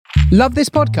Love this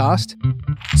podcast?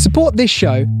 Support this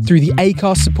show through the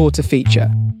Acast supporter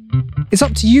feature. It's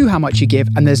up to you how much you give,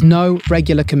 and there's no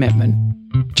regular commitment.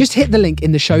 Just hit the link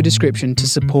in the show description to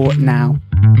support now.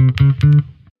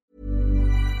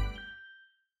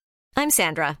 I'm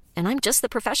Sandra, and I'm just the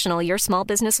professional your small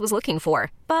business was looking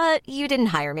for. But you didn't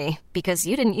hire me because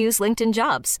you didn't use LinkedIn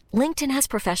Jobs. LinkedIn has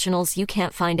professionals you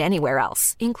can't find anywhere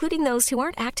else, including those who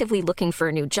aren't actively looking for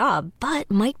a new job, but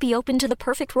might be open to the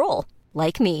perfect role,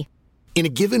 like me. In a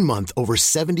given month, over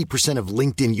 70% of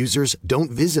LinkedIn users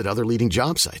don't visit other leading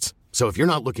job sites. So if you're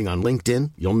not looking on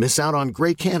LinkedIn, you'll miss out on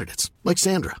great candidates like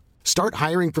Sandra. Start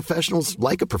hiring professionals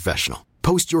like a professional.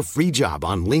 Post your free job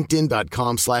on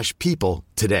linkedin.com/people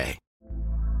today.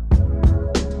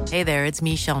 Hey there, it's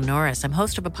Michelle Norris. I'm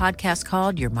host of a podcast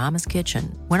called Your Mama's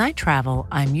Kitchen. When I travel,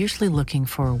 I'm usually looking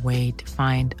for a way to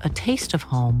find a taste of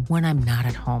home when I'm not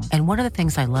at home. And one of the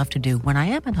things I love to do when I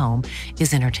am at home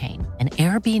is entertain. And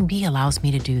Airbnb allows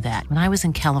me to do that. When I was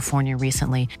in California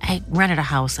recently, I rented a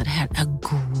house that had a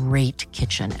great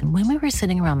kitchen. And when we were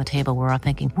sitting around the table, we were all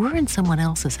thinking, we're in someone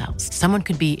else's house. Someone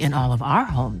could be in all of our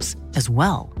homes as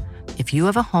well. If you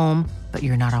have a home, but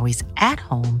you're not always at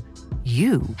home,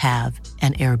 you have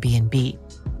an Airbnb.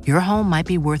 Your home might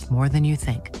be worth more than you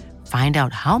think. Find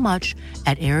out how much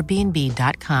at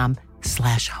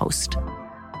airbnb.com/host.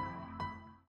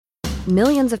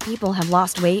 Millions of people have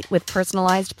lost weight with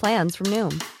personalized plans from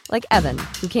Noom. Like Evan,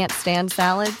 who can't stand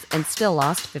salads and still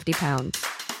lost 50 pounds.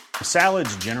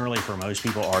 Salads generally for most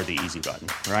people are the easy button,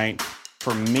 right?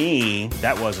 For me,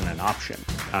 that wasn't an option.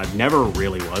 I never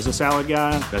really was a salad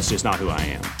guy. That's just not who I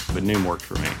am. But Noom worked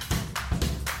for me.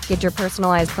 Get your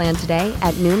personalized plan today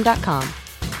at Noom.com.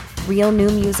 Real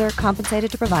Noom user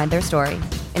compensated to provide their story.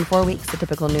 In 4 weeks, the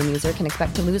typical Noom user can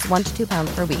expect to lose 1 to 2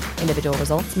 pounds per week. Individual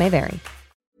results may vary.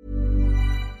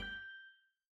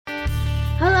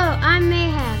 Hello, I'm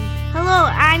Mayhem. Hello,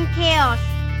 I'm Chaos.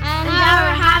 And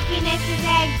our happiness is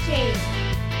egg-shaped.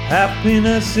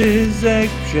 Happiness is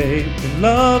egg-shaped and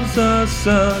love's a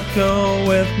circle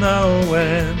with no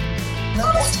end. No,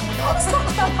 I was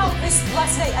talking about this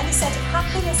last night and he said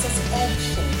happiness is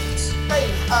egg-shaped.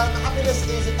 Dave, happiness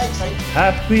is egg-shaped.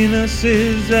 Happiness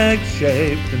is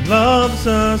egg-shaped and love's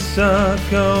a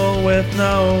circle with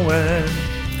no end.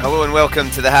 Hello and welcome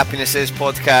to the Happiness Is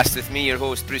podcast with me, your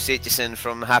host Bruce Aitchison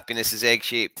from Happiness Is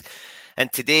Egg-Shaped.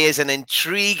 And today is an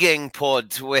intriguing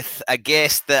pod with a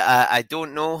guest that I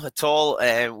don't know at all.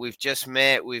 We've just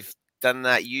met, we've done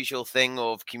that usual thing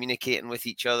of communicating with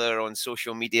each other on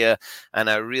social media,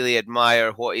 and I really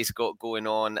admire what he's got going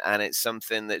on, and it's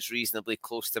something that's reasonably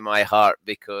close to my heart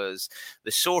because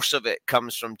the source of it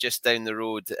comes from just down the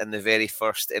road in the very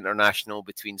first international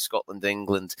between Scotland and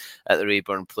England at the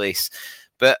Rayburn Place.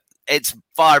 But it's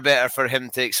far better for him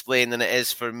to explain than it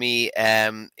is for me.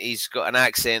 He's got an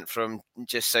accent from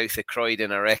just south of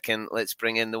Croydon, I reckon. Let's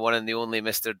bring in the one and the only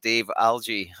Mr. Dave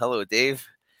Algie. Hello, Dave.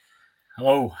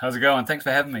 Hello, how's it going? Thanks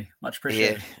for having me. Much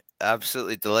appreciated. Yeah,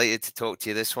 absolutely delighted to talk to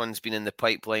you. This one's been in the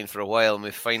pipeline for a while, and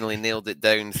we've finally nailed it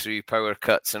down through power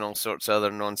cuts and all sorts of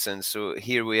other nonsense. So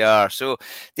here we are. So,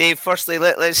 Dave, firstly,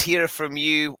 let's hear from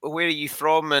you. Where are you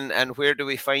from, and where do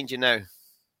we find you now?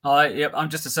 Yep, I'm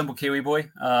just a simple Kiwi boy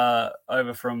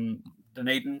over from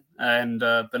Dunedin, and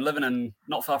been living in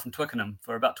not far from Twickenham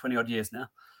for about 20 odd years now.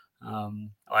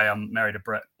 I am married a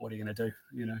Brit. What are you going to do?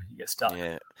 You know, you get stuck.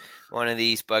 Yeah, one of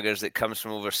these buggers that comes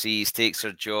from overseas, takes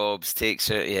her jobs, takes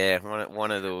her. Yeah, one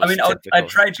of those. I mean, I'd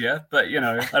trade you, but you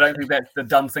know, I don't think that's the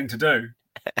dumb thing to do.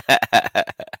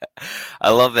 I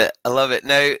love it. I love it.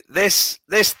 Now, this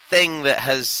thing that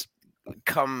has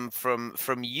come from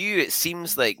you, it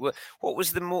seems like. What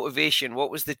was the motivation? What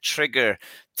was the trigger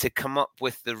to come up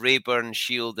with the Rayburn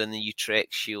Shield and the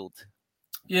Utrecht Shield?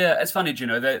 Yeah, it's funny, you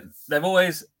know, they've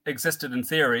always existed in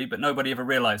theory, but nobody ever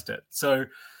realized it. So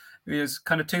it was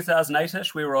kind of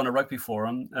 2008-ish. We were on a rugby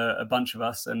forum, a bunch of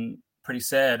us, and pretty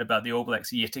sad about the All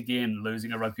Blacks yet again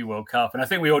losing a Rugby World Cup. And I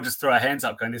think we all just threw our hands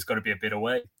up going, there's got to be a better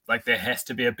way. Like, there has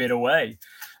to be a better way.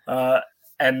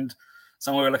 And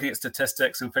so we were looking at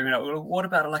statistics and figuring out, well, what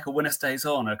about like a winner stays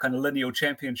on, a kind of lineal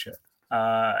championship?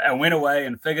 And went away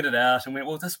and figured it out and went,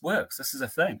 well, this works. This is a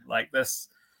thing. Like, this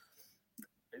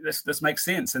makes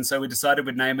sense. And so we decided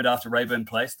we'd name it after Rayburn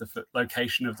Place, the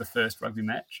location of the first rugby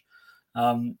match.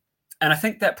 And I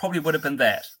think that probably would have been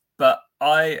that. But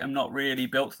I am not really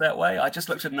built that way. I just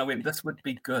looked at it and I went, this would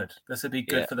be good. This would be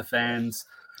good for the fans.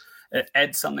 It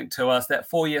adds something to us. That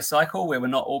 4-year cycle where we're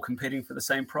not all competing for the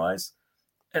same prize,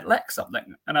 it lacks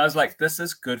something. And I was like, this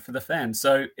is good for the fans.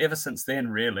 So ever since then,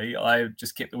 really, I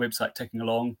just kept the website ticking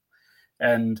along,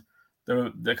 and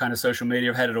the kind of social media,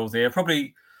 I've had it all there.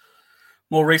 Probably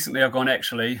more recently, I've gone,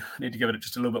 actually, I need to give it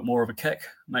just a little bit more of a kick,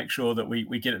 make sure that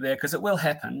we get it there, because it will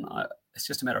happen. It's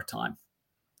just a matter of time.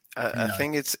 I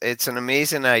think it's an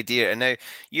amazing idea. And now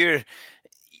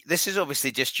this is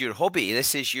obviously just your hobby.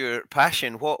 This is your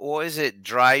passion. What is it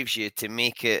drives you to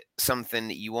make it something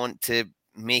that you want to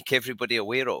make everybody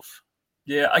aware of?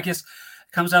 Yeah, I guess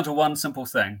it comes down to one simple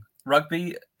thing.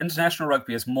 Rugby, international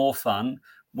rugby, is more fun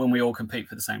when we all compete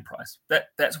for the same prize.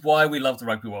 That's why we love the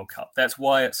Rugby World Cup. That's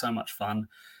why it's so much fun.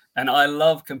 And I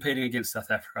love competing against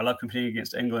South Africa. I love competing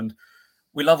against England.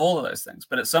 We love all of those things,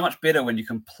 but it's so much better when you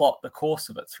can plot the course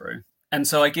of it through. And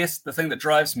so I guess the thing that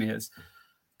drives me is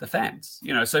the fans.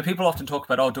 So people often talk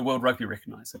about, do World Rugby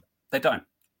recognize it? They don't.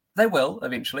 They will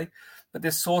eventually, but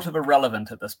they're sort of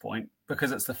irrelevant at this point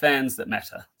because it's the fans that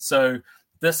matter. So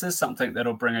this is something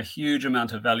that'll bring a huge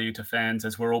amount of value to fans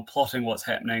as we're all plotting what's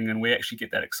happening and we actually get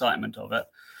that excitement of it.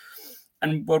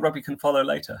 And World Rugby can follow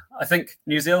later. I think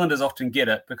New Zealanders often get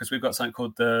it because we've got something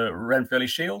called the Ranfurly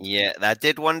Shield. Yeah, I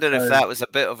did wonder if that was a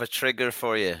bit of a trigger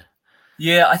for you.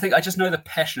 Yeah, I just know the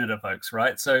passion it evokes,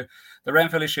 right? So the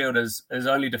Ranfurly Shield is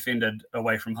only defended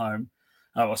away from home.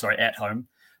 At home.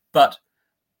 But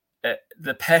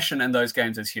the passion in those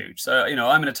games is huge. So,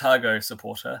 I'm an Otago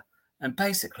supporter. And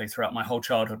basically, throughout my whole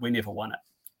childhood, we never won it.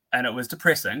 And it was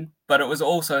depressing, but it was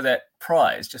also that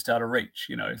prize just out of reach.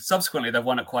 Subsequently, they've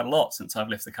won it quite a lot since I've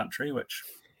left the country, which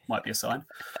might be a sign.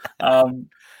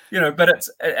 But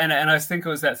it's, and I think it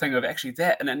was that thing of actually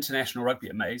that and international rugby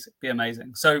be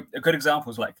amazing. So a good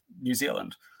example is like New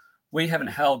Zealand. We haven't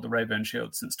held the Rayburn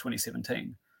Shield since 2017.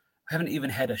 We haven't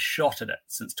even had a shot at it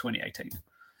since 2018.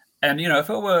 And, if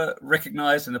it were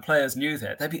recognised and the players knew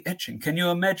that, they'd be itching. Can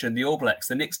you imagine the All Blacks,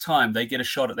 the next time they get a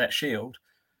shot at that shield,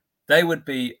 they'd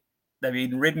be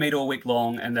eating red meat all week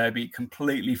long and they'd be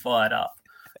completely fired up,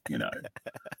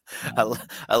 I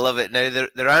love it. Now, the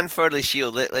Ranfurly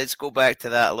Shield, let's go back to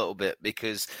that a little bit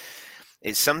because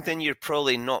it's something you're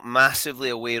probably not massively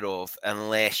aware of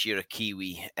unless you're a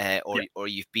Kiwi or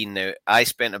you've been there. I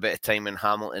spent a bit of time in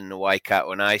Hamilton, the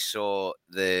Waikato, and I saw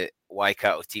the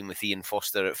Waikato team with Ian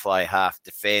Foster at fly half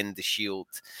defend the Shield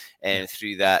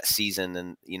through that season.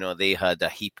 And, they had a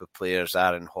heap of players,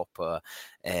 Aaron Hopper,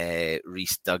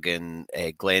 Rhys Duggan,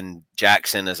 Glenn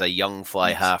Jackson as a young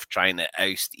fly half trying to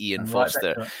oust Ian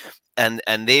Foster. And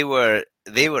they were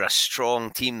a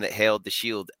strong team that held the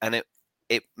Shield. And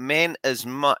it meant as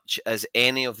much as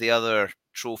any of the other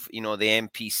trophy, the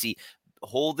MPC.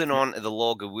 Holding on to the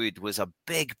log of wood was a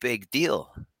big, big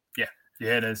deal.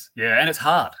 Yeah, it is. Yeah, and it's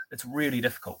hard. It's really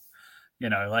difficult.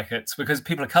 It's because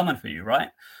people are coming for you, right?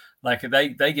 Like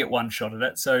they get one shot at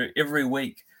it. So every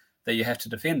week that you have to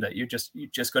defend it, you just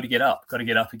got to get up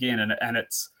again. And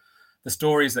it's the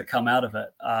stories that come out of it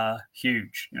are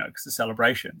huge, because the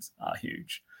celebrations are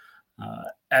huge.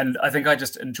 And I think I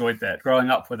just enjoyed that. Growing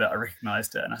up with it, I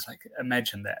recognized it. And I was like,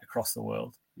 imagine that across the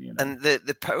world. And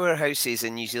the powerhouses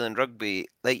in New Zealand rugby,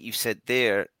 like you said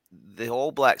there, the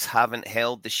All Blacks haven't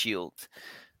held the Shield,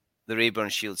 the Rayburn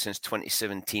Shield, since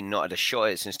 2017, not had a shot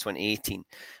at it since 2018.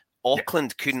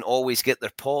 Auckland couldn't always get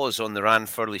their paws on the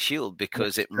Ranfurly Shield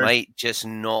because it might just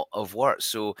not have worked.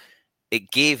 So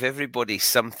it gave everybody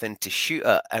something to shoot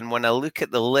at. And when I look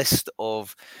at the list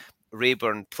of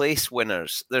Rayburn Place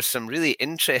winners, there's some really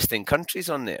interesting countries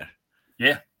on there.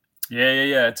 Yeah.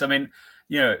 It's,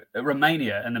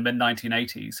 Romania in the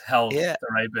mid-1980s held the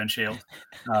Rayburn Shield.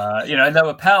 And they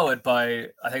were powered by,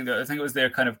 I think it was their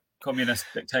kind of communist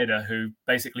dictator who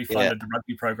basically funded the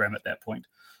rugby program at that point.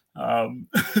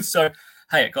 So,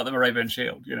 hey, it got them a Rayburn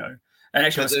Shield, And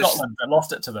actually, it was Scotland that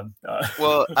lost it to them.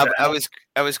 Well, I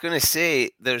was going to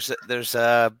say there's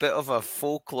a bit of a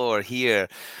folklore here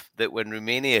that when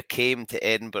Romania came to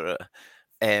Edinburgh,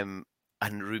 and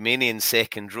Romanian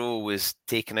second row was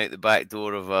taken out the back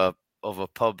door of a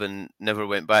pub and never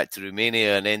went back to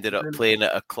Romania and ended up playing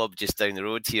at a club just down the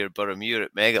road here, Boroughmuir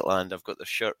at Megatland. I've got their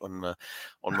shirt on my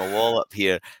wall up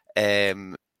here.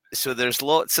 So there's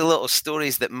lots of little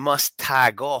stories that must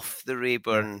tag off the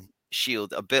Rayburn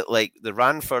Shield, a bit like the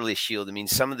Ranfurly Shield. I mean,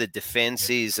 some of the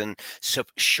defences and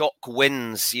shock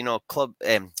wins, club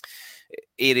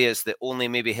areas that only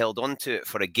maybe held onto it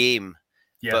for a game,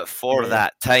 but for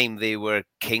that time they were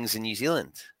kings in New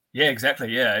Zealand. Yeah, exactly.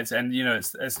 Yeah,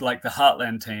 it's like the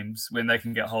heartland teams when they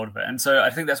can get hold of it, and so I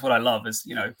think that's what I love is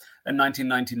in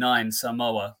 1999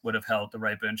 Samoa would have held the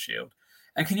Rayburn Shield,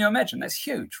 and can you imagine? That's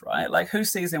huge, right? Like who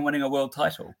sees them winning a world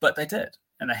title? But they did,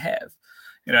 and they have,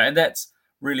 and that's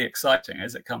really exciting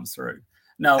as it comes through.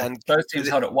 Now those teams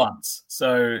held it once,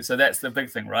 so that's the big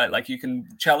thing, right? Like you can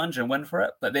challenge and win for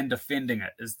it, but then defending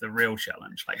it is the real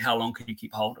challenge. Like how long can you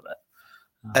keep hold of it?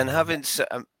 And having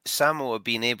Samoa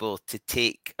being able to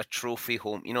take a trophy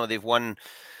home, they've won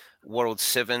World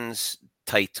Sevens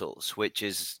titles, which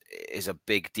is a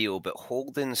big deal, but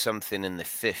holding something in the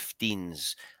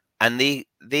 15s, and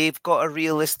they've got a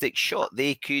realistic shot.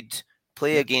 They could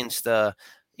play against a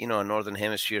Northern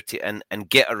Hemisphere team and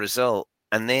get a result,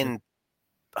 and then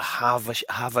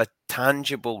have a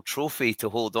tangible trophy to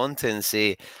hold on to and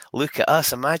say, look at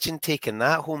us, imagine taking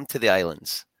that home to the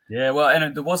islands. Yeah, well,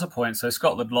 and there was a point, so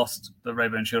Scotland lost the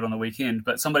Rayburn Shield on the weekend,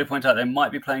 but somebody pointed out they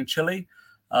might be playing Chile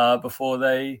before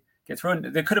they get through.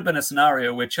 And there could have been a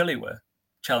scenario where Chile were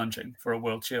challenging for a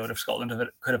World Shield if Scotland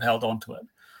could have held on to it.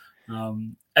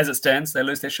 As it stands, they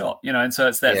lose their shot, and so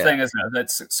it's that thing, isn't it?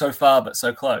 That's so far but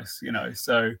so close,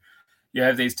 so you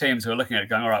have these teams who are looking at it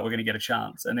going, all right, we're going to get a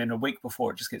chance. And then a week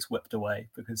before, it just gets whipped away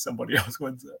because somebody else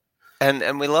wins it.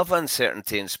 And we love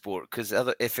uncertainty in sport because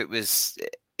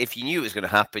if you knew it was going to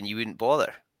happen, you wouldn't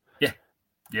bother.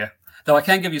 Yeah. Though I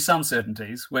can give you some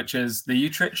certainties, which is the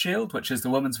Utrecht Shield, which is the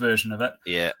women's version of it.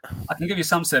 Yeah. I can give you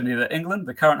some certainty that England,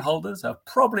 the current holders, are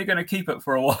probably going to keep it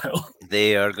for a while.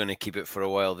 They are going to keep it for a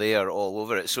while. They are all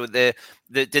over it. So did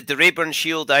the Rayburn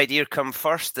Shield idea come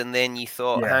first, and then you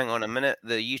thought, hang on a minute,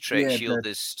 the Utrecht Shield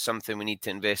is something we need to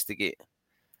investigate?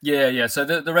 Yeah. So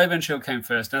the Rayburn Shield came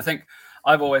first, and I think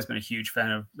I've always been a huge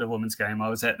fan of the women's game. I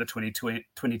was at the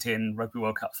 2010 Rugby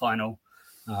World Cup final.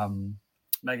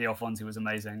 Maggie Alfonsi was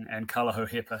amazing, and Carla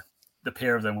Hohepa. The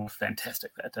pair of them were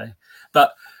fantastic that day.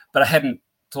 But I hadn't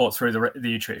thought through the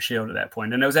Utrecht Shield at that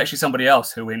point. And there was actually somebody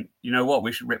else who went, you know what,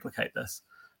 we should replicate this.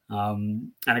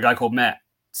 And a guy called Matt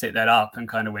set that up and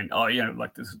kind of went,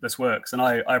 this works. And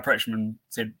I approached him and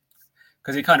said,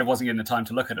 because he kind of wasn't getting the time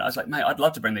to look at it, I was like, mate, I'd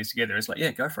love to bring these together. It's like, yeah,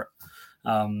 go for it.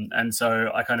 And so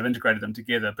I kind of integrated them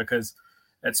together because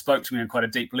it spoke to me on quite a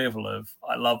deep level of,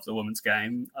 I love the women's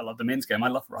game. I love the men's game. I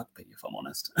love rugby, if I'm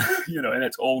honest, and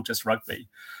it's all just rugby.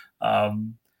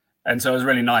 And so it was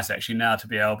really nice actually now to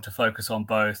be able to focus on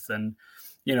both and,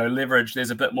 leverage. There's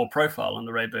a bit more profile on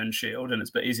the Rayburn Shield and it's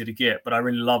a bit easier to get, but I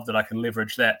really love that I can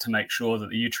leverage that to make sure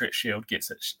that the Utrecht Shield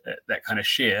gets that kind of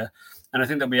share. And I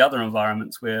think there'll be other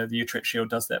environments where the Utrecht Shield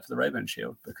does that for the Rayburn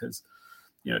Shield because,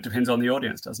 it depends on the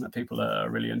audience, doesn't it? People are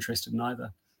really interested in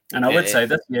either. And I would say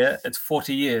this year, it's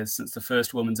 40 years since the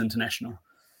first Women's International.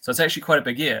 So it's actually quite a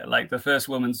big year. Like the first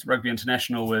Women's Rugby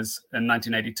International was in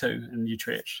 1982 in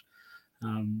Utrecht.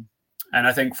 And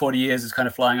I think 40 years is kind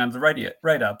of flying under the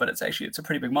radar, but it's a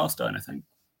pretty big milestone, I think.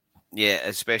 Yeah,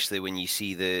 especially when you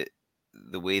see the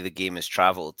way the game has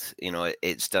travelled.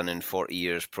 It's done in 40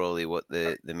 years, probably what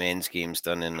the men's game's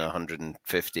done in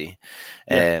 150.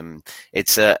 Yeah.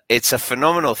 It's a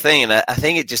phenomenal thing, and I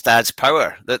think it just adds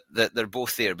power that they're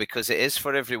both there because it is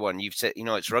for everyone. You've said,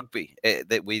 it's rugby.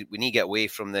 That we need to get away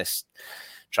from this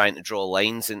trying to draw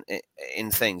lines in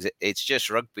things. It's just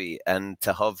rugby, and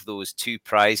to have those two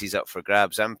prizes up for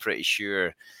grabs, I'm pretty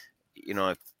sure,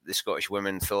 if the Scottish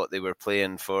women thought they were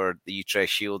playing for the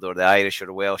Utrecht Shield or the Irish or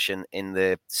the Welsh in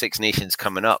the Six Nations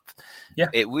coming up,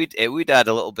 it would add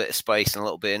a little bit of spice and a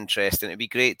little bit of interest, and it'd be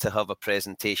great to have a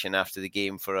presentation after the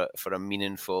game for a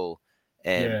meaningful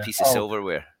piece of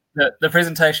silverware. The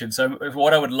presentation. So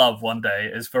what I would love one day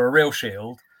is for a real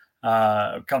shield.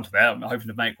 Come to that. I'm hoping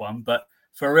to make one, but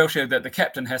for a real shield that the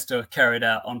captain has to carry it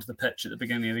out onto the pitch at the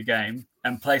beginning of the game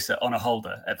and place it on a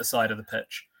holder at the side of the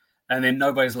pitch, and then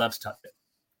nobody's allowed to touch it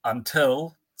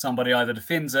until somebody either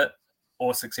defends it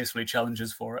or successfully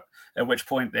challenges for it, at which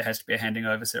point there has to be a handing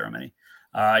over ceremony.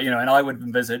 And I would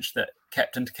envisage that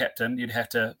captain to captain, you'd have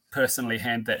to personally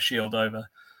hand that shield over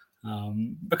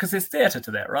because there's theatre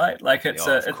to that, right? Like it's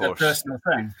a personal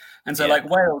thing. And so like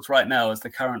Wales right now as the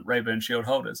current Rayburn Shield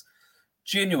holders,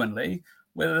 genuinely,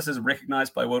 whether this is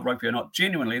recognised by World Rugby or not,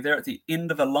 genuinely, they're at the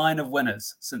end of a line of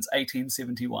winners since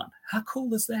 1871. How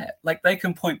cool is that? Like, they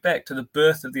can point back to the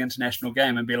birth of the international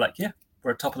game and be like, yeah,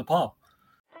 we're at top of the pile.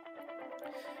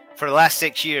 For the last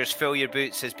 6 years, Fill Your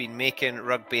Boots has been making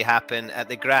rugby happen at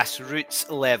the grassroots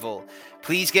level.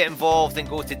 Please get involved and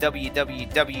go to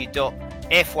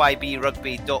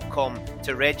www.fybrugby.com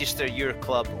to register your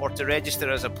club or to register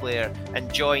as a player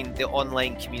and join the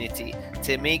online community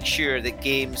to make sure that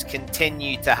games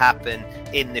continue to happen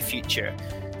in the future.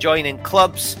 Join in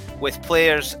clubs with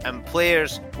players and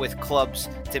players with clubs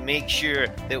to make sure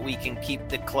that we can keep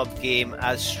the club game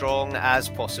as strong as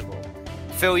possible.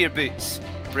 Fill Your Boots.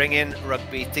 Bringing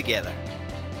rugby together.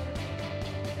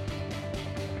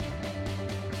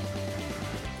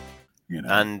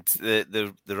 And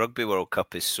the Rugby World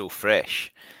Cup is so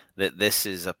fresh. that this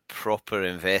is a proper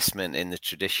investment in the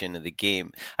tradition of the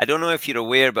game. I don't know if you're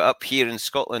aware, but up here in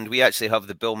Scotland, we actually have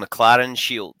the Bill McLaren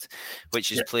Shield,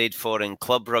 which is played for in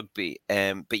club rugby,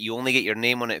 but you only get your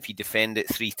name on it if you defend it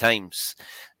 3 times.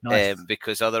 Nice.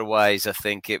 Because otherwise, I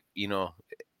think it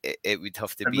would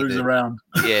have to be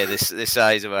the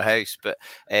size of a house. But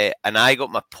and I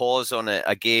got my paws on it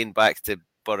again back to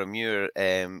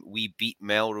Boroughmuir. We beat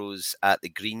Melrose at the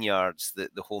Greenyards, the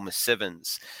home of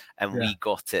Sevens, and we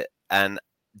got it. And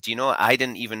do you know, I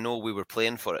didn't even know we were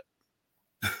playing for it.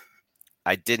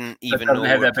 I didn't even know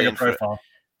we were playing for it.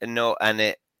 No, and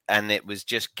it was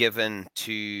just given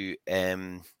to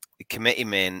the committee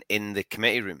men in the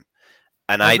committee room.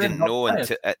 And I didn't know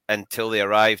until they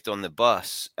arrived on the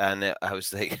bus, and I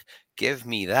was like, "Give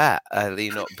me that!"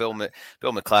 Bill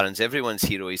McLaren's everyone's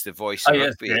hero. He's the voice of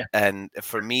rugby, and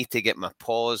for me to get my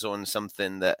paws on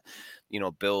something that,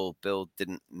 Bill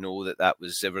didn't know that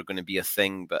was ever going to be a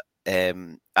thing. But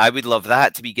I would love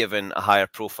that to be given a higher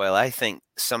profile. I think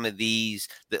some of these,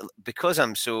 because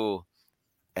I'm so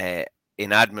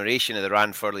in admiration of the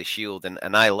Ranfurly Shield,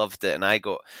 and I loved it, and I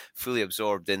got fully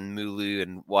absorbed in Mulu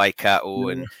and Waikato,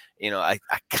 and I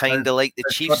kind of like the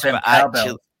Chiefs, but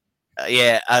actually,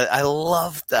 I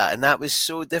loved that, and that was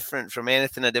so different from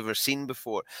anything I'd ever seen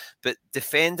before. But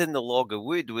defending the Log of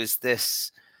Wood was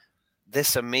this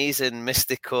amazing,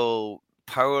 mystical,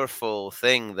 powerful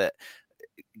thing that.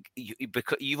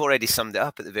 Because you've already summed it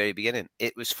up at the very beginning.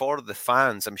 It was for the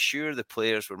fans. I'm sure the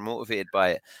players were motivated by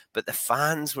it, but the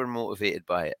fans were motivated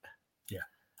by it.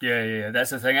 Yeah.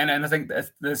 That's the thing, and I think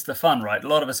there's the fun, right? A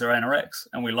lot of us are anorex,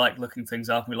 and we like looking things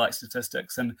up. We like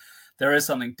statistics, and there is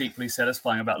something deeply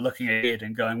satisfying about looking ahead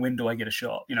and going, "When do I get a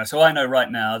shot?" So I know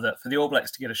right now that for the All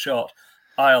Blacks to get a shot,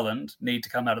 Ireland need to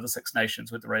come out of the Six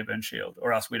Nations with the Rayburn Shield,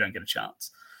 or else we don't get a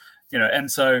chance.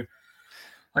 And so.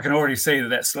 I can already see that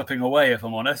that's slipping away, if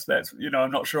I'm honest. That's,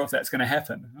 I'm not sure if that's going to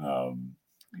happen.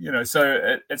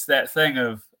 So it's that thing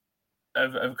of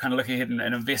kind of looking ahead and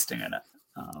investing in it.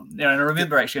 And I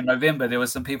remember actually in November, there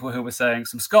was some people who were saying,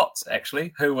 some Scots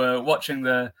actually, who were watching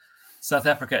the South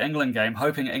Africa-England game,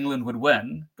 hoping England would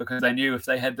win because they knew if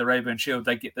they had the Rayburn Shield,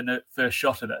 they'd get the first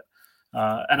shot at it.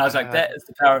 And I was like, that is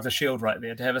the power of the Shield right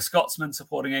there, to have a Scotsman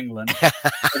supporting England so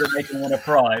that they can win a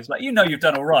prize. Like, you've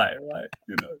done all right?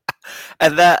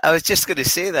 And that, I was just going to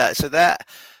say that. So that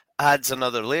adds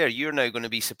another layer. You're now going to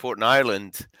be supporting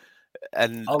Ireland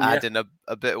and adding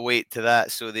a bit of weight to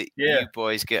that so that you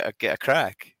boys get a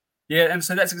crack. Yeah, and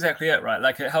so that's exactly it, right?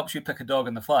 Like, it helps you pick a dog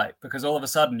in the fight, because all of a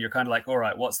sudden you're kind of like, all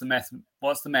right, what's the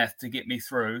math to get me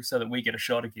through so that we get a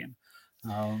shot again?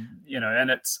 And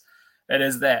it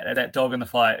is that dog in the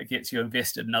fight. It gets you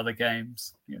invested in other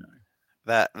games,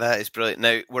 That is brilliant.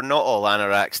 Now, we're not all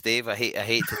anoraks, Dave. I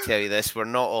hate to tell you this. We're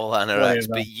not all anoraks,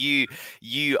 but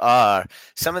you are.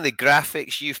 Some of the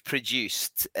graphics you've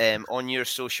produced on your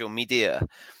social media,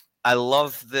 I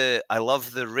love the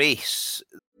race.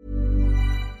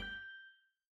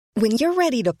 When you're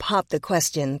ready to pop the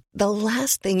question, the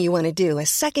last thing you want to do is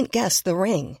second guess the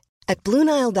ring. At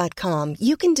BlueNile.com,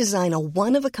 you can design a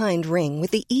one-of-a-kind ring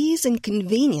with the ease and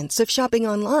convenience of shopping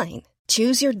online.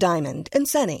 Choose your diamond and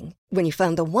setting. When you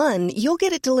find the one, you'll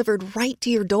get it delivered right to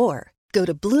your door. Go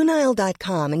to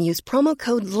BlueNile.com and use promo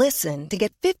code LISTEN to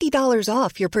get $50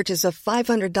 off your purchase of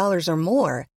 $500 or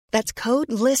more. That's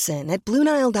code LISTEN at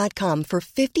BlueNile.com for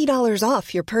 $50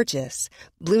 off your purchase.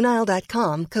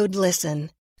 BlueNile.com, code LISTEN.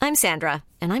 I'm Sandra,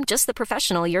 and I'm just the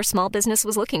professional your small business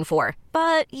was looking for.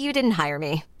 But you didn't hire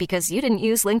me because you didn't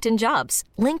use LinkedIn Jobs.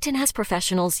 LinkedIn has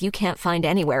professionals you can't find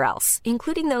anywhere else,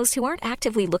 including those who aren't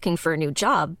actively looking for a new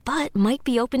job, but might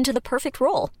be open to the perfect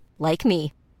role, like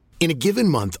me. In a given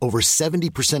month, over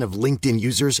 70% of LinkedIn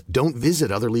users don't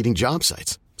visit other leading job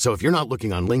sites. So if you're not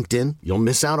looking on LinkedIn, you'll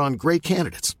miss out on great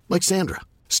candidates like Sandra.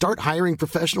 Start hiring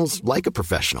professionals like a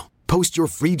professional. Post your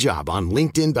free job on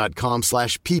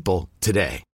linkedin.com/people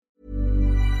today.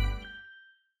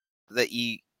 That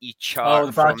you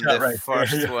chart from the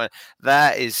first one.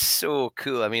 That is so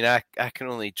cool. I mean, I can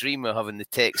only dream of having the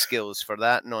tech skills for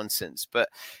that nonsense. But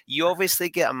you obviously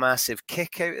get a massive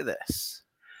kick out of this.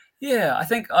 Yeah, I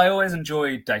think I always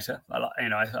enjoy data.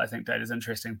 I think data is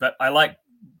interesting, but I like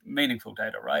meaningful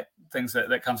data, right? Things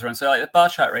that come through. And so like the bar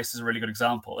chart race is a really good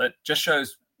example. It just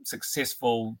shows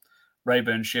successful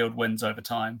Rayburn Shield wins over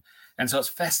time. And so it's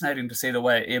fascinating to see the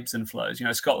way it ebbs and flows.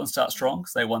 Scotland starts strong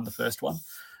because they won the first one.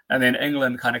 And then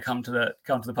England kind of come to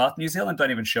the path. New Zealand don't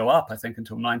even show up, I think,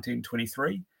 until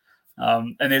 1923.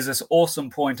 And there's this awesome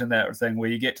point in that thing where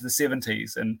you get to the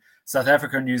 70s and South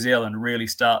Africa and New Zealand really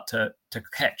start to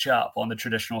catch up on the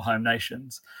traditional home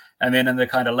nations. And then in the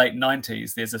kind of late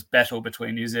 90s, there's this battle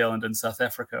between New Zealand and South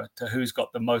Africa to who's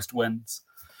got the most wins.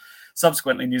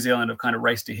 Subsequently, New Zealand have kind of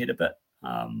raced ahead a bit,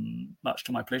 much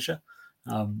to my pleasure.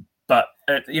 But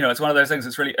it's one of those things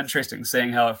that's really interesting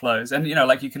seeing how it flows. And,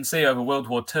 like you can see over World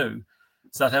War II,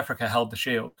 South Africa held the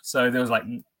shield. So there was like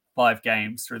 5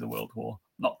 games through the World War.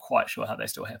 Not quite sure how they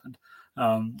still happened.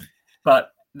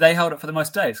 But they held it for the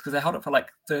most days because they held it for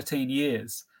like 13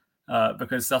 years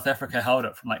because South Africa held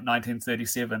it from like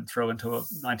 1937 through into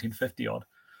 1950 odd.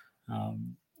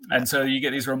 And so you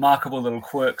get these remarkable little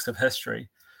quirks of history.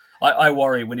 I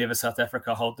worry whenever South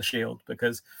Africa hold the shield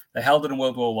because they held it in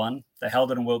World War I, they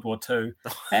held it in World War II,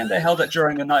 and they held it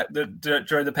during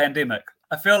the pandemic.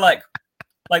 I feel like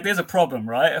there's a problem,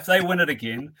 right? If they win it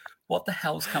again, what the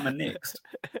hell's coming next?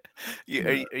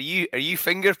 Are you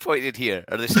finger pointed here?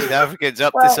 Are the South Africans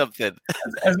up to something?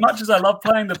 As much as I love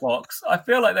playing the box, I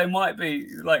feel like they might be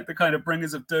like the kind of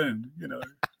bringers of doom,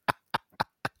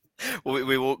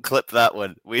 We won't clip that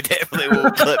one. We definitely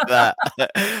won't clip that.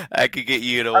 I could get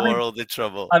you in a world of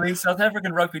trouble. I mean, South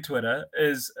African rugby Twitter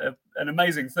is an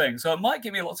amazing thing, so it might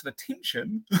give me lots of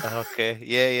attention. Okay,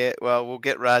 yeah. Well, we'll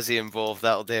get Razzie involved.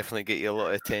 That'll definitely get you a lot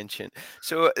of attention.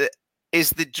 So, is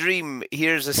the dream?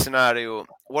 Here's a scenario: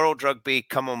 World Rugby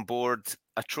come on board.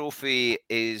 A trophy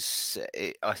is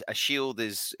a shield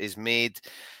is made,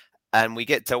 and we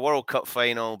get to a World Cup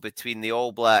final between the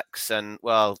All Blacks and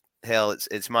hell,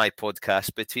 it's my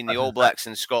podcast, between the All Blacks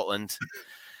and Scotland.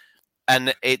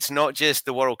 And it's not just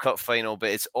the World Cup final, but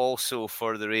it's also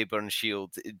for the Rayburn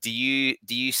Shield. Do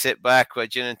you sit back with a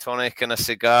gin and tonic and a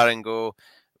cigar and go,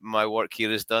 my work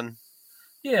here is done?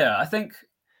 Yeah, I think,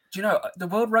 the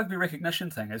World Rugby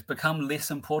recognition thing has become less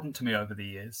important to me over the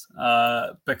years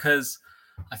because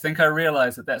I think I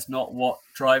realize that that's not what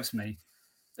drives me.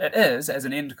 It is as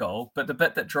an end goal, but the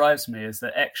bit that drives me is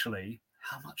that actually,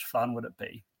 how much fun would it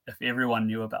be if everyone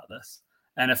knew about this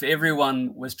and if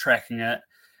everyone was tracking it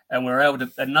and we're able to,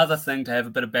 another thing to have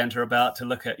a bit of banter about, to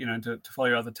look at, to follow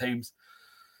your other teams.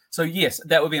 So yes,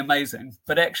 that would be amazing.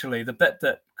 But actually the bit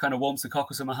that kind of warms the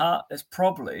cockles in my heart is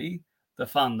probably the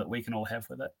fun that we can all have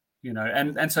with it,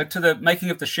 and so to the making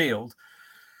of the shield,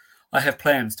 I have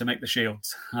plans to make the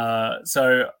shields.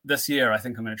 So this year, I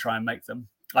think I'm going to try and make them.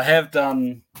 I have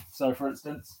done, so for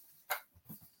instance,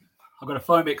 I've got a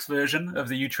Foamex version of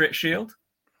the Utrecht shield,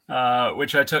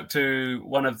 which I took to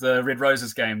one of the Red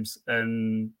Roses games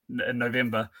in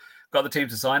November. Got the team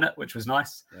to sign it, which was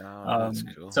nice. Oh, that's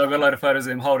cool. So I've got a load of photos of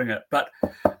them holding it. But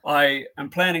I am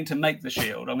planning to make the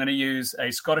shield. I'm going to use a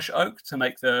Scottish oak to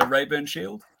make the Rayburn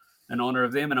shield in honor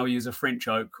of them, and I'll use a French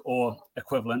oak or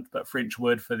equivalent, but French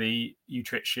wood for the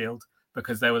Utrecht shield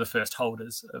because they were the first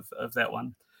holders of that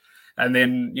one. And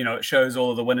then, it shows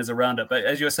all of the winners around it. But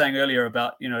as you were saying earlier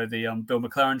about, the Bill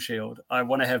McLaren shield, I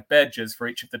want to have badges for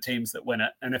each of the teams that win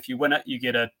it. And if you win it, you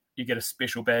get a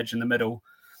special badge in the middle.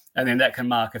 And then that can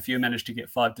mark, if you manage to get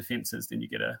 5 defences, then you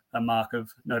get a mark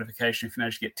of notification if you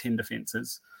manage to get 10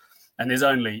 defences. And there's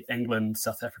only England,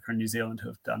 South Africa and New Zealand who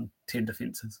have done 10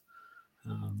 defences.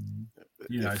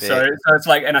 So it's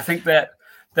like, and I think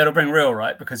that'll bring real,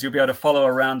 right? Because you'll be able to follow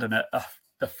around in it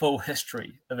the full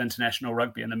history of international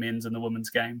rugby in the men's and the women's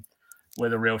game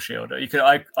with a real shield.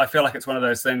 I feel like it's one of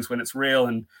those things when it's real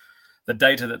and the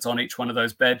data that's on each one of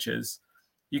those badges,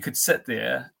 you could sit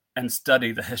there and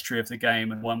study the history of the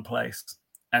game in one place.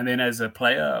 And then as a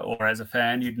player or as a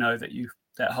fan, you'd know that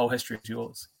that whole history is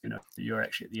yours, that you're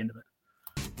actually at the end of it.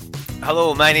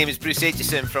 Hello, my name is Bruce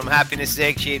Aitchison from Happiness is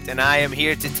Egg-Shaped, and I am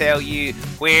here to tell you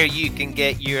where you can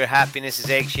get your Happiness is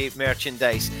Egg-Shaped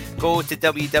merchandise. Go to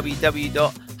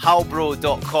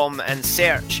www.halbro.com and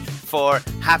search for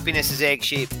Happiness is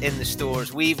Egg-Shaped in the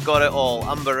stores. We've got it all: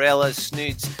 umbrellas,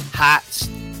 snoods, hats,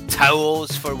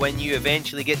 towels for when you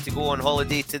eventually get to go on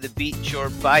holiday to the beach or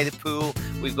by the pool.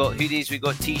 We've got hoodies, we've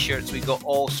got t-shirts, we've got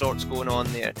all sorts going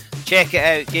on there. Check it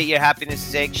out, get your Happiness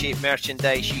is Egg-Shaped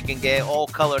merchandise. You can get it all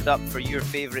coloured up for your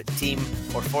favourite team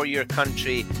or for your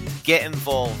country. Get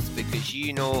involved because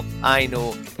I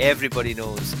know, everybody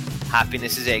knows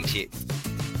Happiness is Egg-Shaped.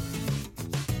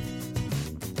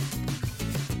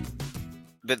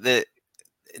 But the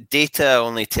data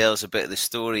only tells a bit of the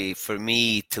story. For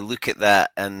me to look at that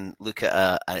and look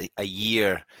at a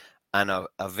year and a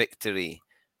victory,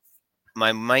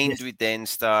 my mind would then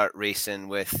start racing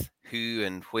with who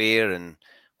and where and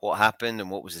what happened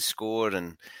and what was the score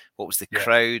and what was the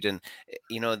crowd. And,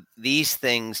 these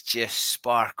things just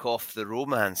spark off the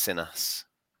romance in us.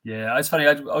 Yeah, it's funny.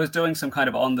 I was doing some kind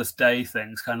of on this day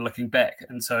things, kind of looking back.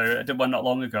 And so I did one not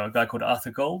long ago, a guy called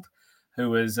Arthur Gould, who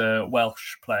was a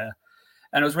Welsh player.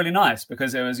 And it was really nice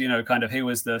because it was, kind of, he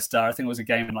was the star. I think it was a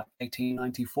game in like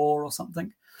 1894 or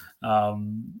something,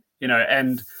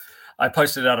 and I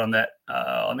posted out on that,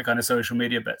 on the kind of social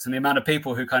media bits, and the amount of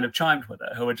people who kind of chimed with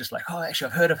it, who were just like, oh, actually,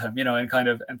 I've heard of him,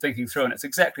 and thinking through. And it's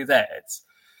exactly that.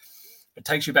 It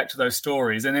takes you back to those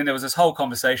stories. And then there was this whole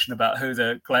conversation about who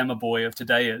the glamour boy of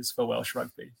today is for Welsh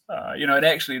rugby. And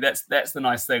actually that's the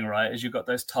nice thing, right? Is you've got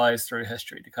those ties through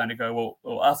history to kind of go,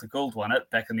 well, Arthur Gould won it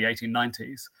back in the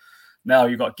 1890s. Now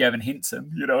you've got Gavin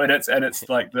Henson, and it's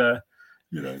like the,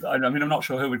 I'm not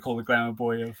sure who would call the glamour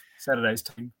boy of Saturday's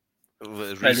team.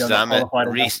 Reece Zammit.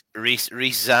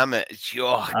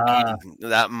 Oh,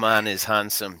 that man is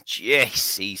handsome.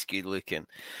 Yes, he's good looking.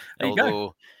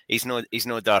 Although he's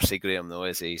no Darcy Graham though,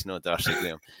 is he? He's no Darcy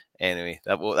Graham. Anyway,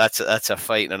 that's a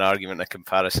fight and an argument, a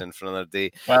comparison for another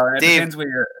day. Well, it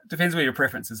depends where your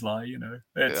preferences lie.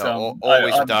 It's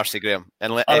always with Darcy Graham.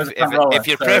 And if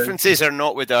your preferences are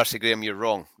not with Darcy Graham, you're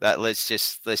wrong. Let's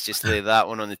just lay that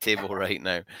one on the table right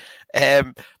now.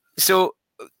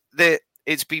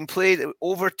 It's been played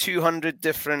over 200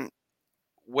 different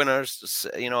winners,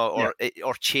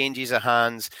 or changes of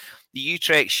hands. The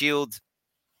Utrecht Shield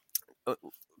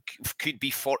could be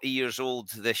 40 years old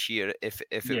this year if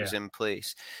it was in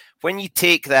place. When you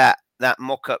take that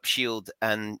mock-up shield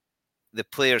and the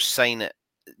players sign it,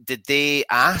 did they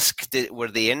ask? Were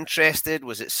they interested?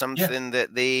 Was it something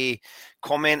that they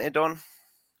commented on?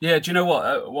 Yeah, do you know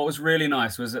what? What was really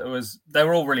nice was they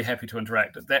were all really happy to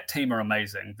interact. That team are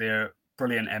amazing. They're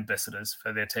brilliant ambassadors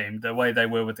for their team. The way they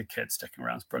were with the kids sticking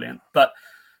around is brilliant. But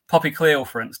Poppy Cleall,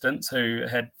 for instance, who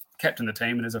had captained the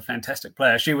team and is a fantastic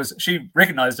player, she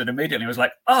recognized it immediately and was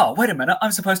like, oh, wait a minute,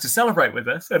 I'm supposed to celebrate with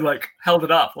this, and like held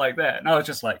it up like that. And I was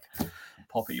just like,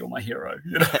 Poppy, you're my hero.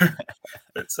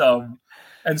 It's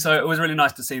and so it was really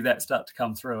nice to see that start to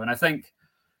come through. And I think,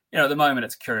 at the moment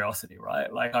it's curiosity,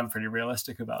 right? Like, I'm pretty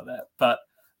realistic about that. But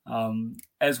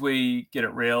as we get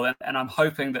it real, and I'm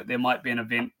hoping that there might be an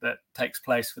event that takes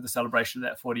place for the celebration of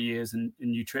that 40 years in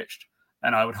Utrecht,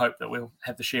 and I would hope that we'll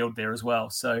have the shield there as well.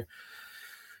 So,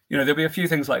 there'll be a few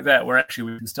things like that where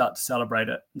actually we can start to celebrate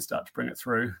it and start to bring it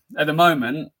through. At the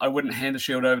moment, I wouldn't hand the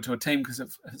shield over to a team because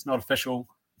if it's not official,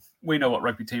 we know what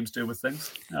rugby teams do with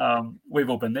things. We've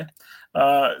all been there.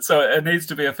 So it needs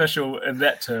to be official in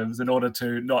that terms in order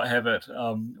to not have it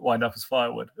wind up as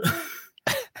firewood.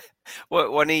 Well,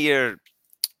 one of your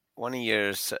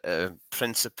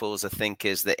principles, I think,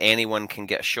 is that anyone can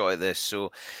get a shot at this.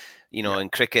 So, in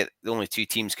cricket, only two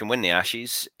teams can win the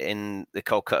Ashes. In the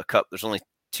Calcutta Cup, there's only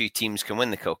two teams can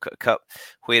win the Calcutta Cup.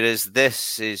 Whereas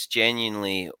this is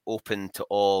genuinely open to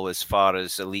all as far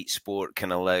as elite sport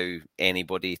can allow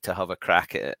anybody to have a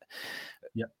crack at it.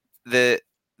 Yep.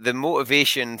 The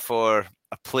motivation for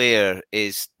a player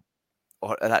is,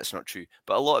 or that's not true,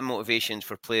 but a lot of motivations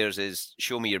for players is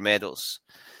show me your medals.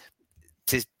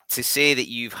 To say that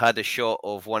you've had a shot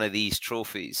of one of these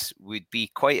trophies would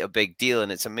be quite a big deal, and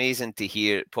it's amazing to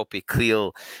hear Poppy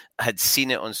Cleall had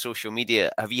seen it on social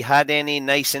media. Have you had any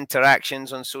nice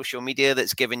interactions on social media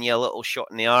that's given you a little shot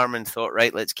in the arm and thought,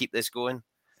 right, let's keep this going?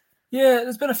 Yeah,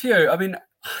 there's been a few. I mean,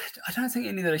 I don't think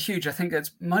any that are huge. I think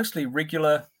it's mostly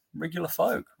regular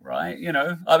folk, right?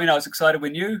 I was excited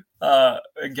when you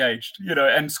engaged,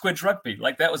 and Squidge Rugby,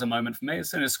 like that was a moment for me. As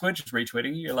soon as Squidge is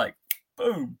retweeting, you're like,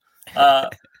 boom.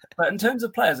 But in terms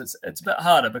of players, it's a bit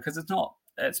harder because it's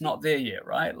not there yet,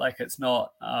 right? Like it's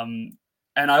not. And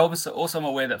I also am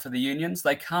aware that for the unions,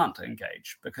 they can't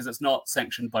engage because it's not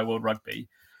sanctioned by World Rugby.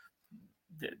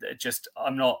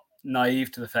 I'm not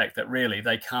naive to the fact that really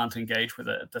they can't engage with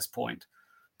it at this point.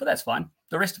 But that's fine.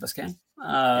 The rest of us can,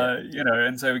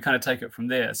 and so we kind of take it from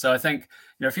there. So I think,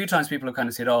 a few times people have kind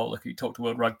of said, oh, look, you talk to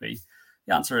World Rugby.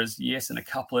 The answer is yes in a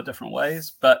couple of different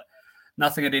ways, but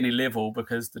nothing at any level,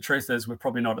 because the truth is we're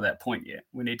probably not at that point yet.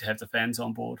 We need to have the fans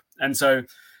on board. And so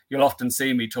you'll often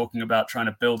see me talking about trying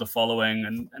to build a following,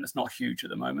 and it's not huge at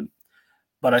the moment.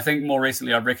 But I think more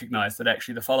recently I've recognized that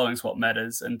actually the following is what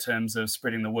matters in terms of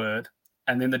spreading the word,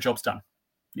 and then the job's done.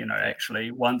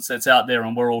 Actually, once it's out there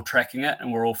and we're all tracking it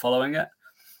and we're all following it,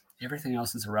 everything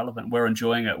else is irrelevant. We're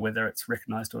enjoying it, whether it's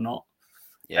recognized or not.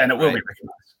 Yeah, and it will be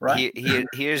recognized,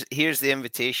 right? Here's the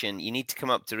invitation. You need to come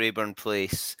up to Rayburn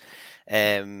Place.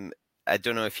 I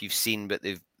don't know if you've seen, but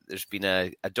there's been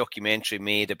a documentary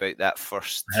made about that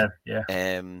first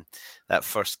that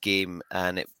first game,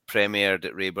 and it premiered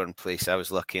at Rayburn Place. I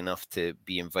was lucky enough to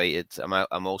be invited.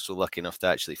 I'm also lucky enough to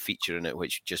actually feature in it,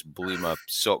 which just blew my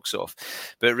socks off.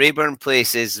 But Rayburn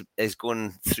Place is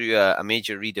going through a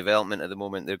major redevelopment at the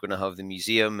moment. They're going to have the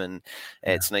museum, and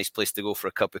it's a nice place to go for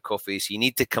a cup of coffee. So you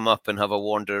need to come up and have a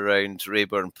wander around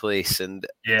Rayburn Place, and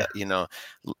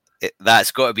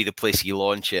that's got to be the place you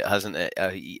launch it, hasn't it?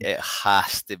 It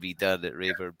has to be done at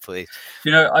Rayburn Place.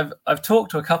 You know, I've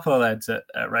talked to a couple of lads at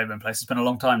Rayburn Place. It's been a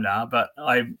long time now, but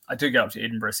I do go up to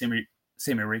Edinburgh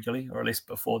semi-regularly, or at least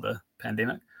before the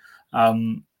pandemic.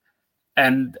 And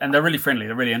they're really friendly.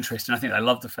 They're really interesting. I think they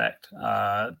love the fact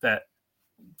that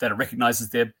it recognises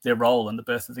their role in the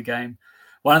birth of the game.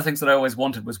 One of the things that I always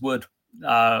wanted was wood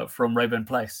from Rayburn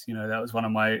Place. You know, that was one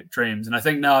of my dreams. And I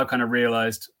think now I've kind of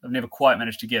realised I've never quite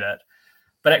managed to get it.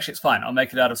 But actually, it's fine. I'll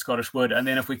make it out of Scottish wood. And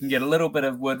then if we can get a little bit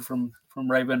of wood from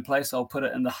Rayburn Place, I'll put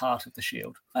it in the heart of the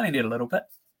shield. I only need a little bit.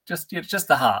 Just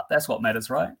the heart. That's what matters,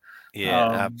 right?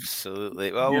 Yeah,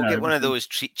 absolutely. Well, we'll get one of those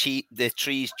the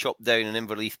trees chopped down in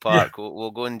Inverleith Park. Yeah.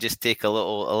 We'll go and just take a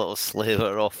little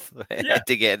sliver off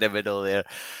to get in the middle there.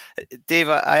 Dave,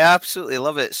 I absolutely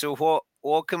love it. So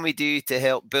what can we do to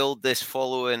help build this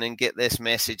following and get this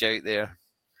message out there?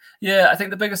 Yeah, I think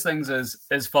the biggest things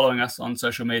is following us on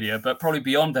social media, but probably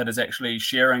beyond that is actually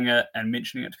sharing it and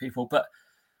mentioning it to people. But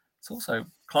it's also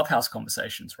clubhouse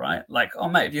conversations, right? Like, oh,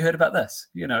 mate, have you heard about this?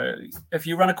 You know, if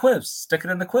you run a quiz, stick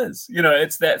it in the quiz. You know,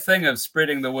 it's that thing of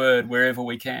spreading the word wherever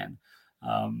we can.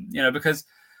 You know, because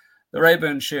the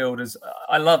Rayburn Shield is,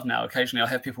 I love now, occasionally I'll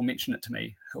have people mention it to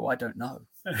me who I don't know,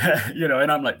 you know,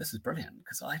 and I'm like, this is brilliant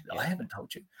because I haven't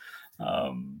told you.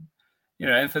 You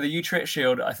know, and for the Utrecht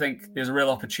Shield, I think there's a real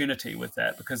opportunity with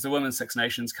that because the Women's Six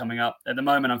Nations coming up. At the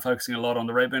moment, I'm focusing a lot on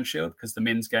the Rayburn Shield because the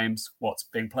men's game's what's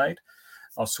being played.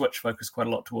 I'll switch focus quite a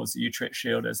lot towards the Utrecht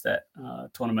Shield as that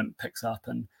tournament picks up.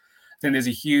 And I think there's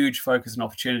a huge focus and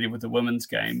opportunity with the women's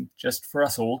game just for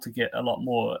us all to get a lot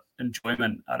more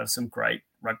enjoyment out of some great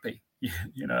rugby.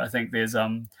 You know, I think there's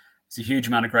a huge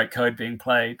amount of great code being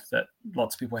played that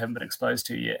lots of people haven't been exposed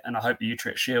to yet. And I hope the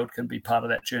Utrecht Shield can be part of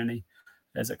that journey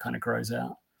as it kind of grows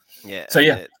out. Yeah. So,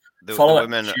 yeah.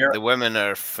 The women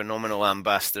are phenomenal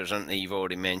ambassadors, aren't they? You've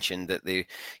already mentioned that they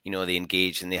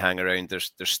engage and they hang around.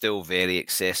 They're still very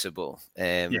accessible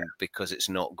because it's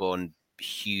not gone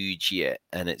huge yet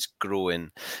and it's growing,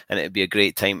 and it'd be a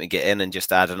great time to get in and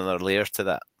just add another layer to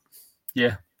that.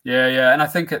 Yeah. And I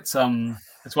think it's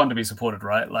one to be supported,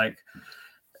 right? Like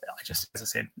as I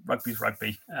said, rugby's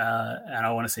rugby, and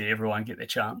I want to see everyone get their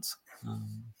chance.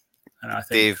 And I think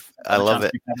Dave, I love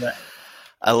it.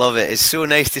 I love it. It's so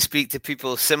nice to speak to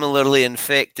people similarly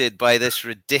infected by this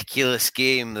ridiculous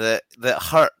game that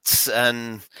hurts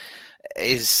and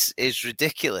is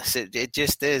ridiculous. It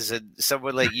just is. And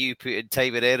someone like you putting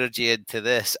time and energy into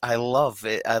this, I love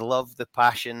it. I love the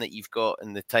passion that you've got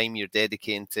and the time you're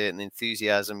dedicating to it and the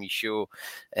enthusiasm you show.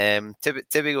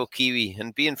 Typical Kiwi,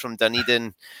 and being from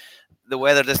Dunedin, the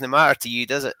weather doesn't matter to you,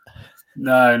 does it?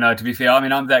 No, to be fair, I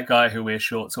mean, I'm that guy who wears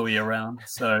shorts all year round,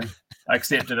 so I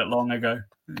accepted it long ago.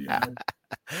 Yeah.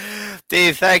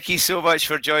 Dave, thank you so much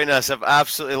for joining us. I've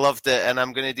absolutely loved it, and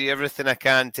I'm going to do everything I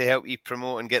can to help you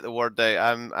promote and get the word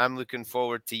out. I'm looking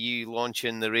forward to you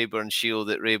launching the Rayburn Shield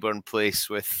at Rayburn Place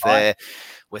with Scotland.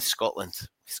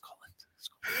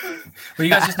 Well, you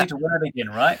guys just need to win it again,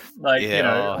 right? Like,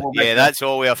 that's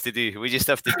all we have to do. We just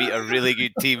have to beat a really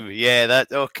good team. Bloody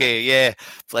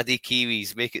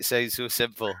Kiwis, make it sound so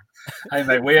simple. Hey,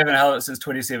 mate, we haven't held it since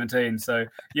 2017, so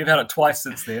you've held it twice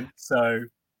since then. So,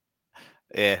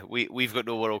 yeah, we've got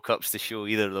no World Cups to show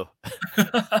either, though.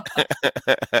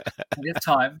 There's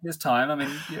time. I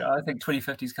mean, I think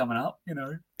 2050 is coming up. You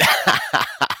know.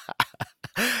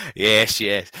 Yes.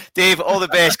 Dave, all the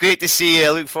best. Great to see you.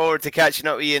 I look forward to catching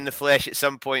up with you in the flesh at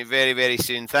some point very, very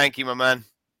soon. Thank you, my man.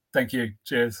 Thank you.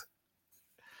 Cheers.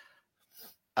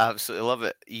 Absolutely love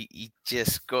it. You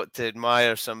just got to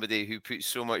admire somebody who puts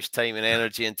so much time and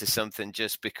energy into something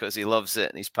just because he loves it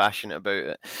and he's passionate about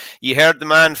it. You heard the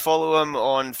man. Follow him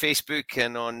on Facebook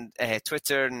and on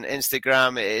Twitter and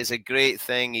Instagram. It is a great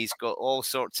thing. He's got all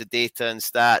sorts of data and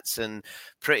stats and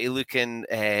pretty looking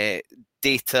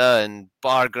data and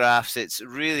bar graphs. It's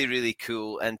really, really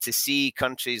cool. And to see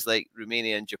countries like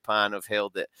Romania and Japan have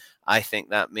held it, I think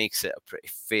that makes it a pretty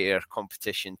fair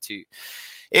competition too.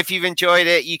 If you've enjoyed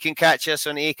it, you can catch us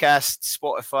on Acast,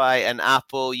 Spotify and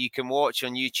Apple. You can watch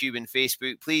on YouTube and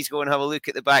Facebook. Please go and have a look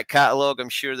at the back catalogue. I'm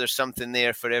sure there's something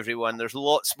there for everyone. There's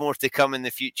lots more to come in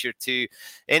the future too.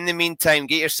 In the meantime,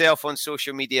 get yourself on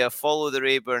social media. Follow the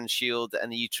Rayburn Shield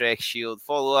and the Utrecht Shield.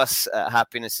 Follow us at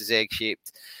Happiness is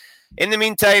Egg-Shaped. In the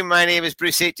meantime, my name is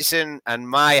Bruce Aitchison and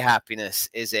my happiness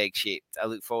is egg-shaped. I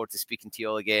look forward to speaking to you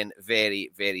all again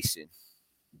very, very soon.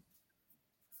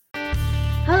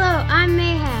 Hello, I'm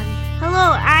Mayhem.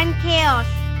 Hello, I'm Chaos.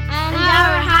 And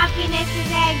our happiness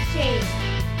is egg-shaped.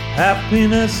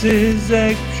 Happiness is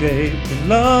egg-shaped and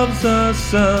love's a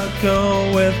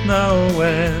circle with no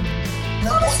end.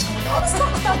 I was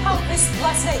talking about how this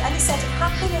last night, and he said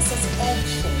happiness is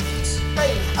egg-shaped.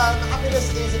 Dave,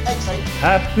 happiness is egg-shaped.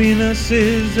 Happiness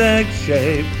is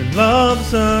egg-shaped and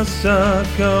love's a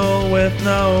circle with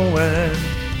no end.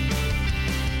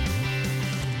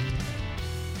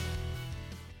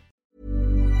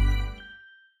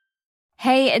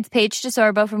 Hey, it's Paige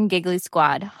DeSorbo from Giggly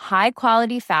Squad. High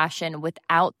quality fashion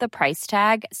without the price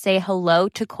tag. Say hello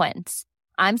to Quince.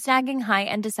 I'm snagging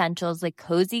high-end essentials like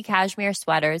cozy cashmere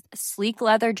sweaters, sleek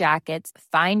leather jackets,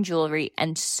 fine jewelry,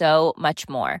 and so much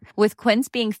more. With Quince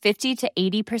being 50 to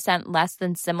 80% less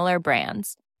than similar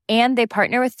brands. And they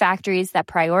partner with factories that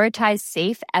prioritize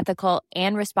safe, ethical,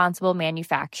 and responsible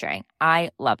manufacturing. I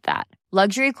love that.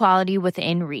 Luxury quality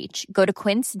within reach. Go to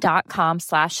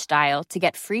quince.com/style to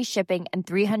get free shipping and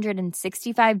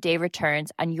 365-day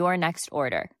returns on your next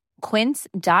order.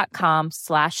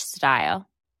 Quince.com/style.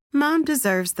 Mom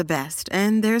deserves the best,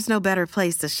 and there's no better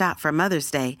place to shop for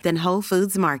Mother's Day than Whole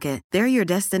Foods Market. They're your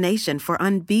destination for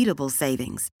unbeatable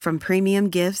savings, from premium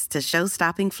gifts to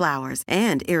show-stopping flowers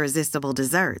and irresistible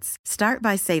desserts. Start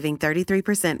by saving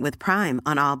 33% with Prime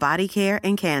on all body care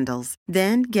and candles.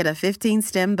 Then get a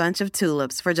 15-stem bunch of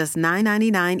tulips for just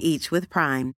 $9.99 each with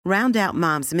Prime. Round out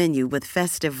Mom's menu with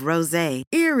festive rosé,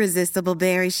 irresistible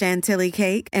berry chantilly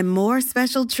cake, and more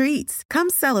special treats. Come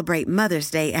celebrate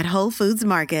Mother's Day at Whole Foods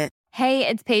Market. Hey,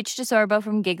 it's Paige DeSorbo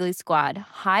from Giggly Squad.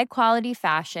 High quality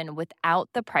fashion without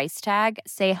the price tag.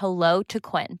 Say hello to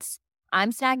Quince.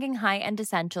 I'm snagging high-end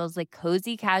essentials like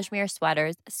cozy cashmere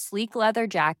sweaters, sleek leather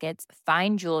jackets,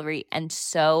 fine jewelry, and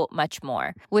so much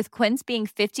more. With Quince being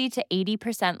 50 to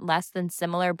 80% less than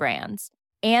similar brands.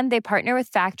 And they partner with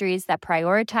factories that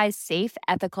prioritize safe,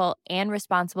 ethical, and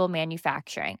responsible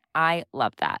manufacturing. I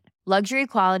love that. Luxury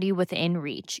quality within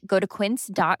reach. Go to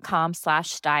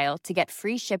quince.com/style to get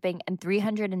free shipping and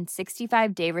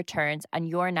 365-day returns on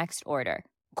your next order.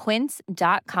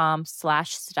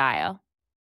 Quince.com/style.